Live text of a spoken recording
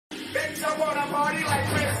The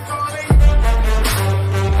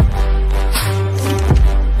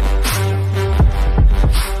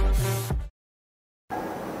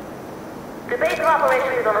base of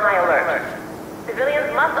operations is on high alert.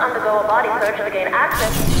 Civilians must undergo a body search to gain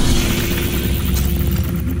access.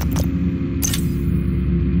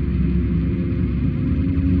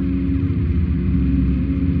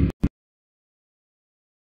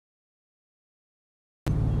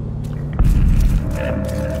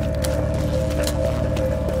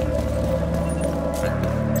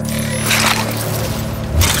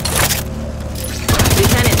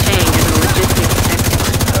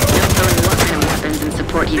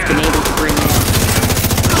 He's been able to bring in.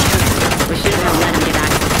 We shouldn't have let him get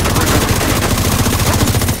access.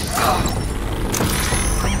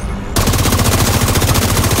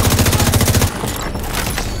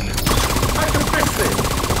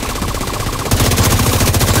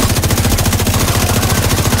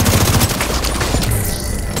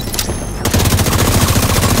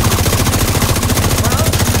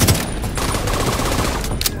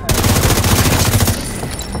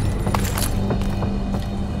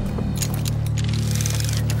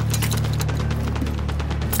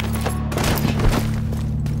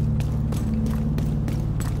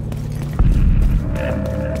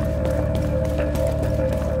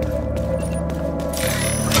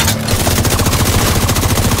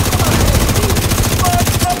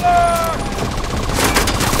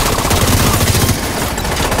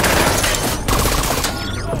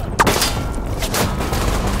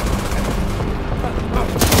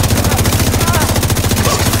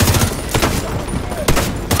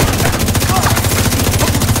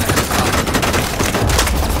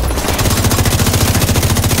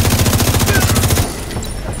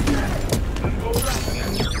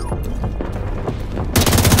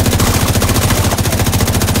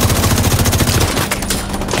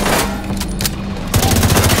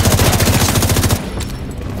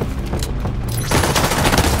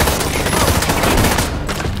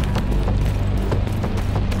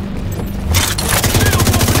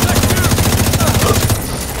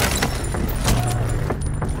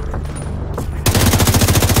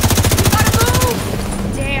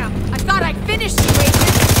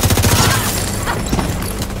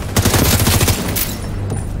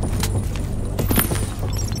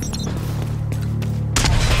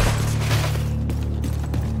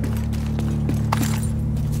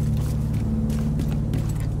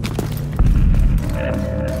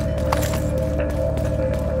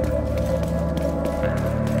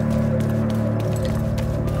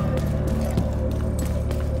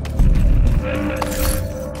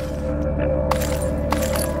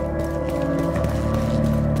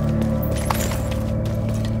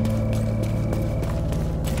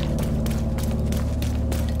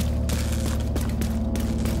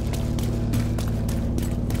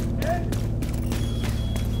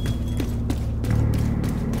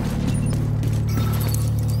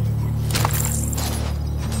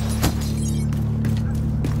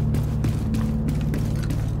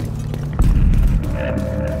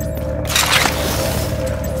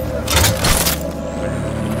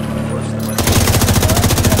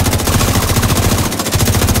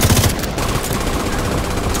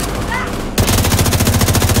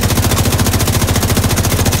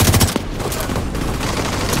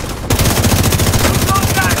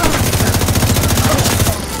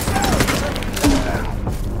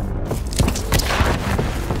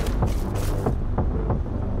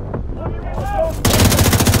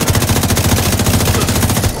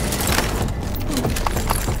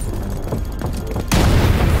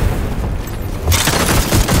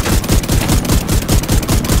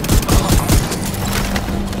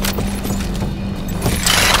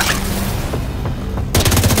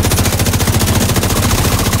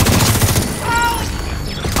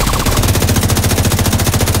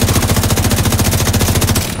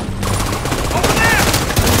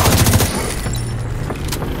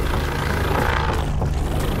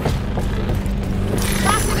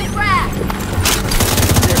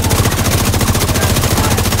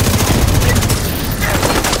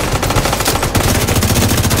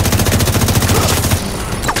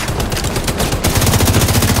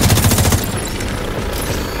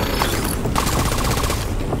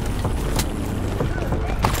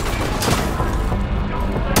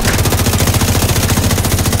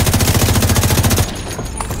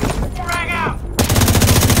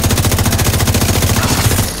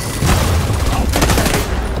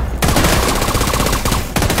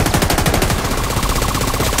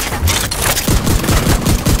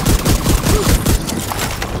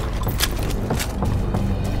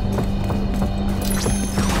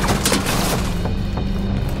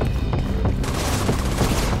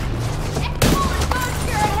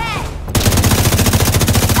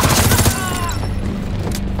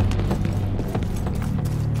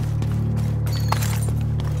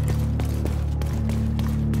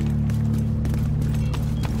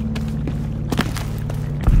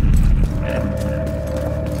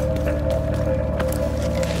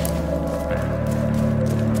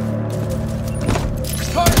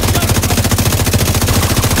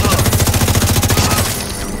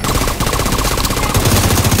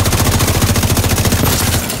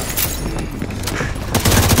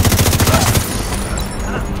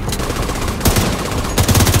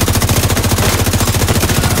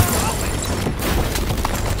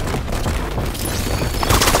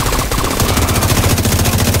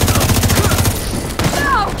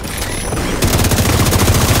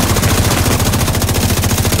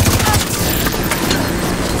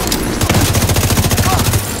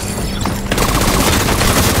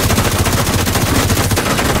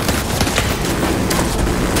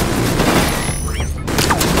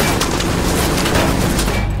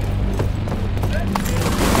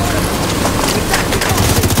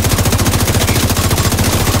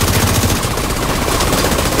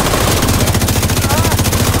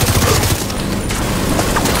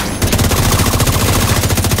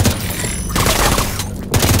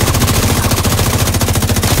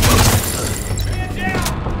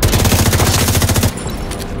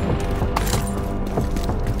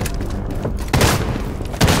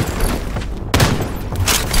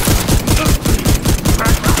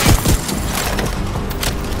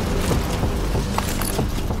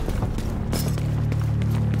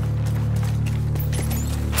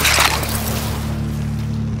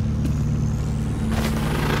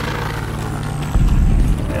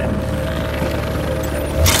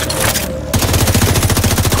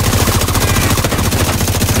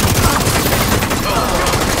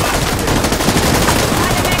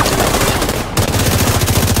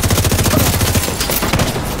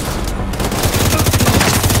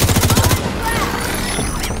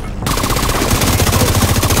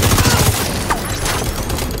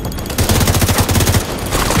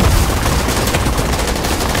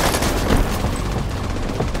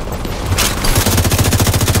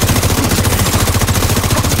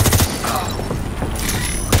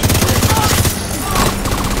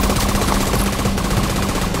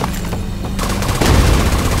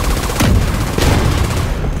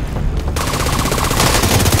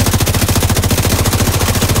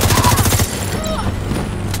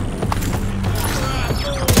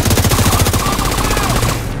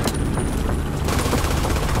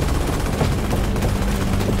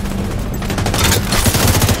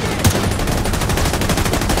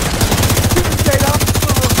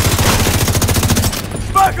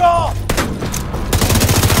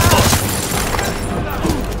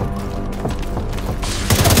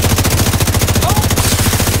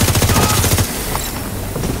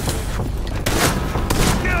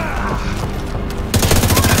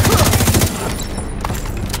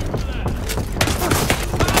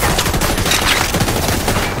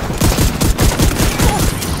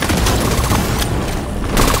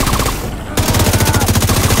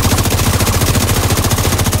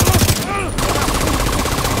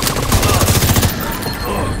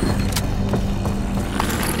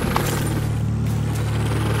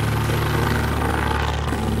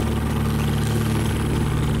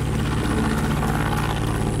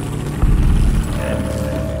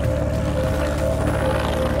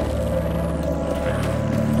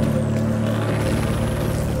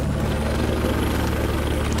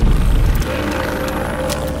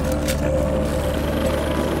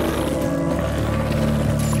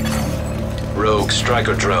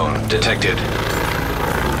 striker drone detected.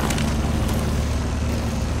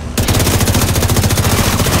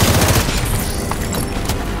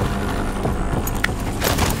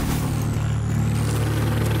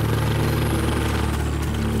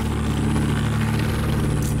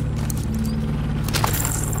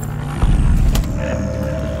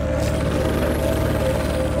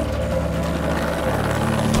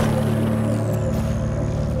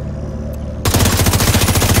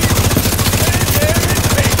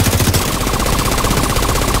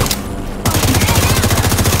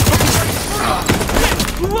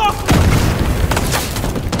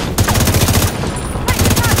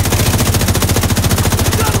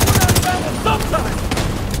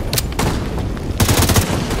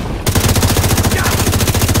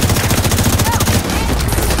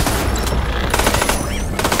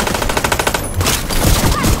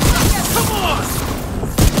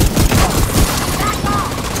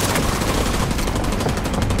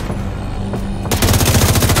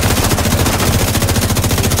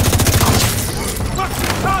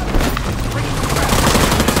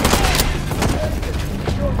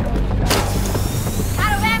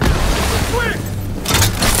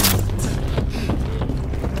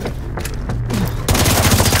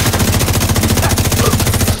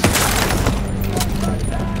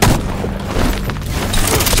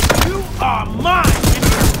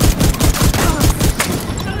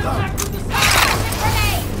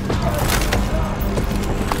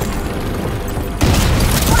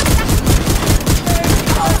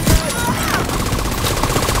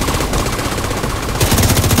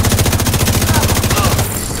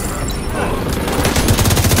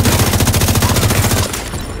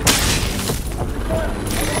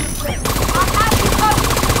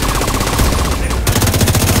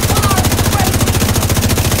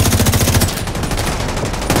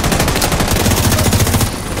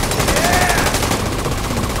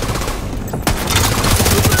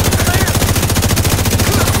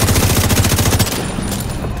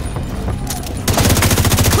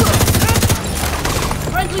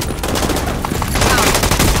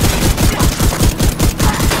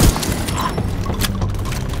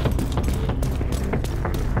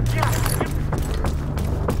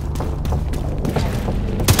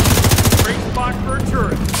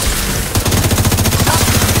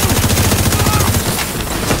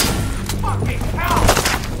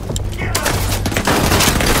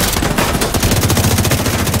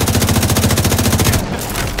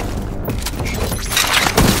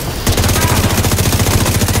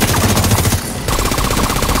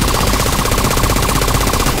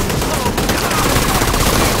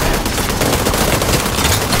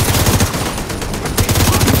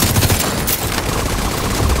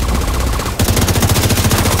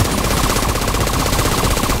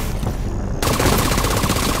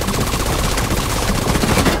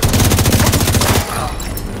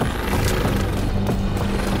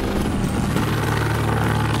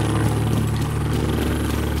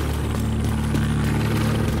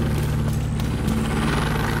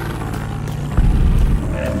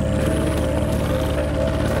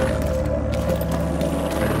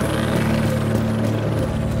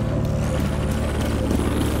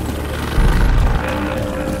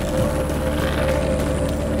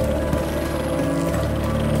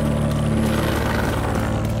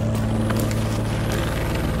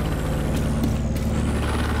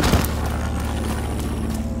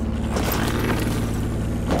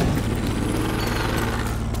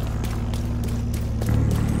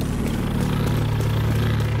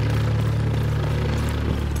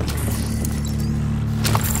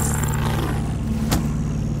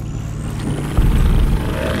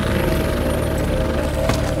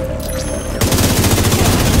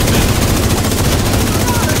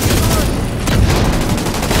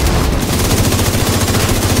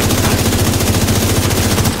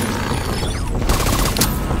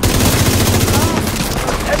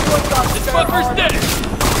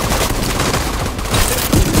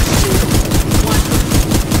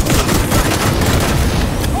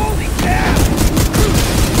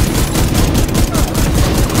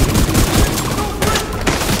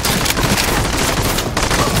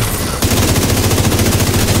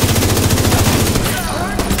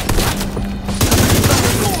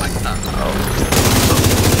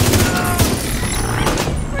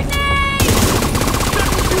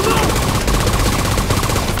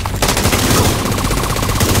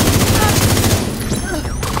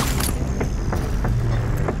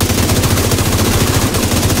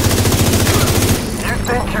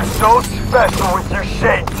 so special with your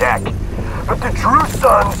shade tech. But the true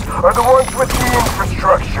sons are the ones with the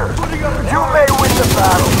infrastructure. You may win the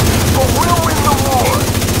battle, but we'll win the war.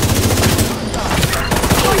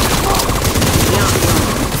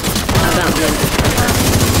 the infrastructure.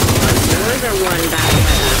 Yours are one battle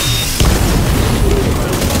by battle.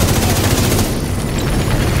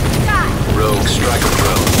 Rogue striker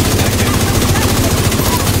drone detected.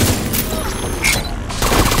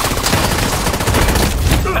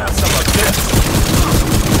 Have some of this.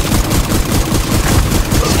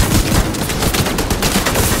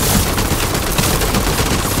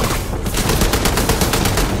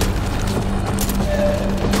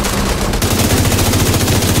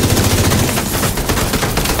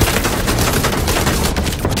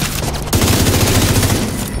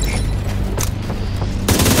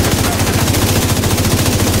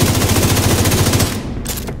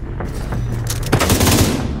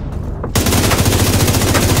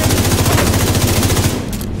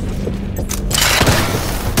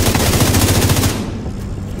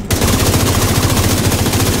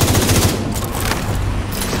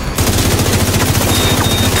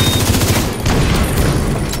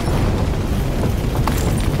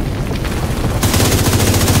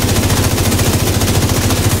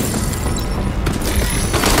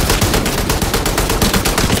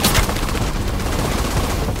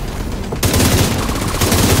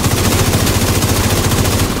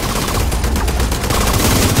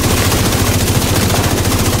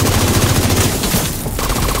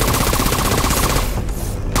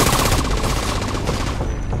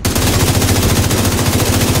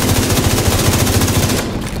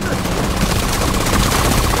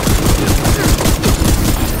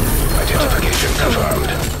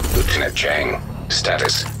 Chang.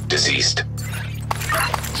 Status: deceased.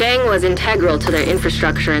 Chang was integral to their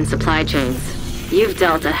infrastructure and supply chains. You've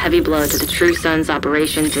dealt a heavy blow to the True Sons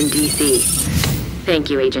operations in DC.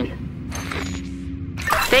 Thank you, Agent.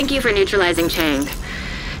 Thank you for neutralizing Chang.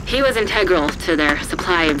 He was integral to their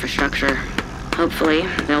supply infrastructure. Hopefully,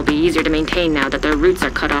 they'll be easier to maintain now that their routes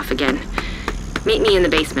are cut off again. Meet me in the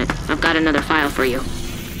basement. I've got another file for you.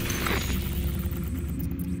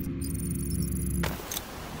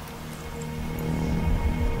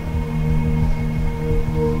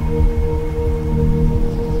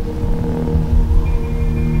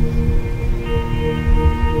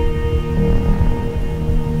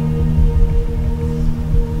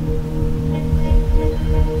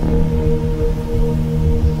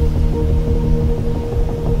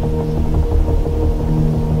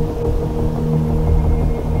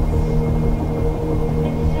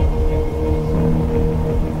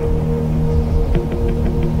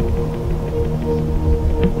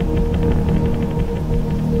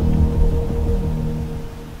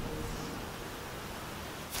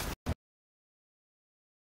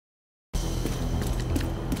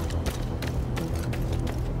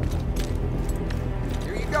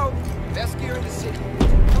 Best gear in the city.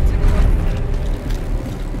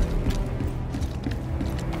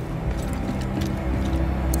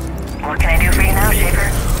 What can I do for you now,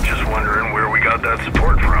 Schaefer? Just wondering where we got that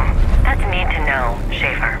support from. That's need to know,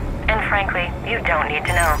 Schaefer. And frankly, you don't need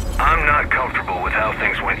to know. I'm not comfortable with how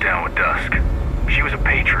things went down with Dusk. She was a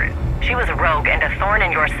patriot. She was a rogue and a thorn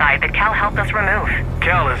in your side that Cal helped us remove.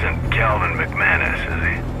 Cal isn't Calvin McManus, is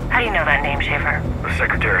he? How do you know that name, Schaefer? The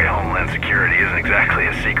Secretary of Homeland Security isn't exactly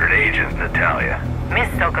a secret agent, Natalia. Miss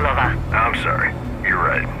Sokolova. I'm sorry. You're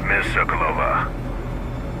right, Ms. Sokolova.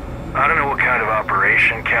 I don't know what kind of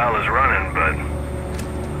operation Cal is running, but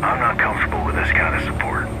I'm not comfortable with this kind of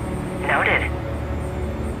support. Noted.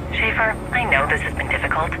 Schaefer, I know this has been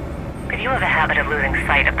difficult, but you have a habit of losing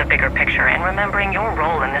sight of the bigger picture and remembering your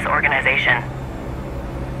role in this organization.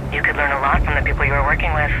 You could learn a lot from the people you are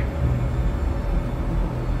working with.